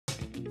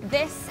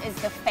This is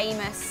the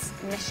famous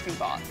mystery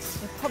box.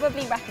 You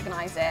probably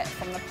recognize it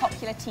from the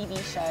popular TV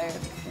show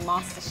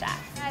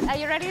MasterChef. Are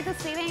you ready to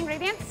see the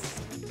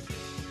ingredients?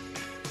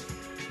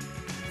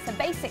 So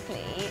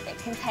basically, it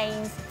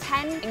contains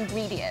 10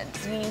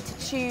 ingredients. You need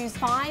to choose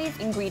 5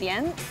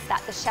 ingredients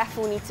that the chef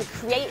will need to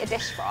create a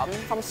dish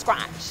from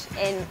scratch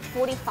in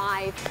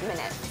 45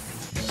 minutes.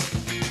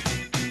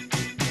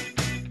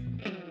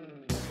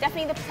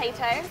 Definitely the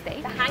potato,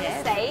 the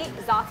hanger steak,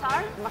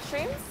 za'atar,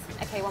 mushrooms.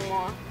 Okay, one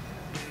more.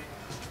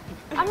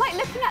 I'm like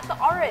looking at the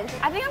orange.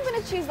 I think I'm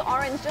going to choose the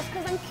orange just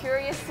because I'm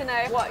curious to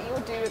know what you'll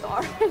do with the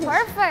orange.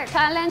 Perfect.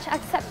 Challenge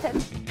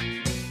accepted.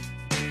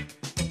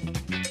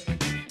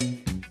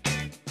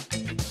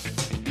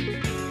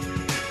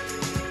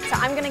 So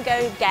I'm going to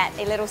go get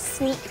a little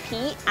sneak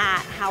peek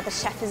at how the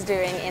chef is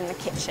doing in the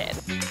kitchen.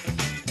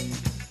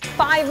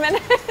 5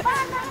 minutes.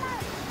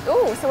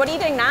 Ooh, so what are you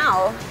doing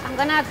now? I'm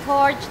gonna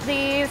torch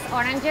these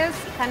oranges.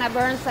 It kind of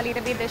burns a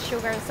little bit the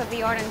sugars of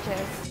the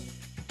oranges.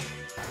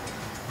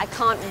 I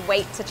can't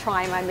wait to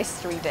try my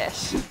mystery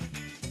dish.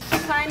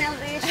 Final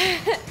dish.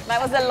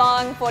 That was a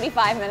long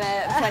 45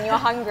 minutes when you're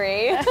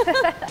hungry.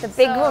 The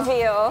big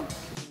reveal.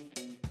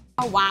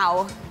 Oh,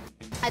 wow.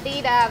 I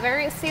did a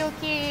very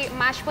silky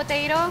mashed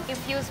potato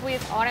infused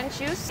with orange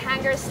juice.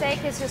 Hanger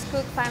steak is just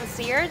cooked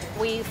pan-seared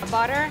with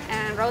butter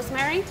and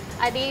rosemary.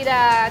 I did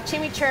a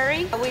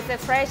chimichurri with the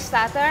fresh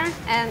za'atar,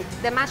 and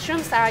the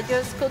mushrooms are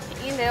just cooked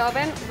in the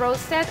oven,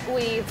 roasted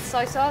with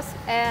soy sauce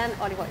and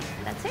olive oil.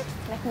 That's it.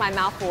 Make my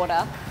mouth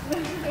water.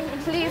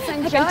 Please I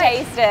enjoy. can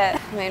taste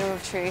it. Moment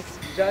of truth.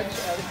 Judge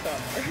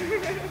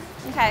Alexander.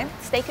 Okay,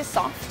 steak is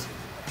soft.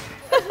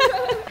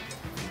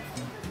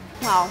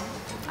 Wow.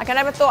 I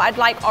never thought I'd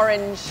like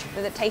orange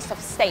with a taste of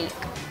steak.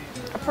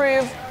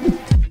 Approve.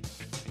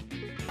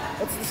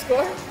 What's the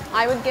score?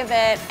 I would give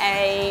it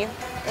a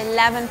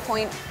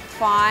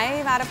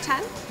 11.5 out of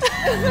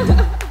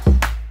 10.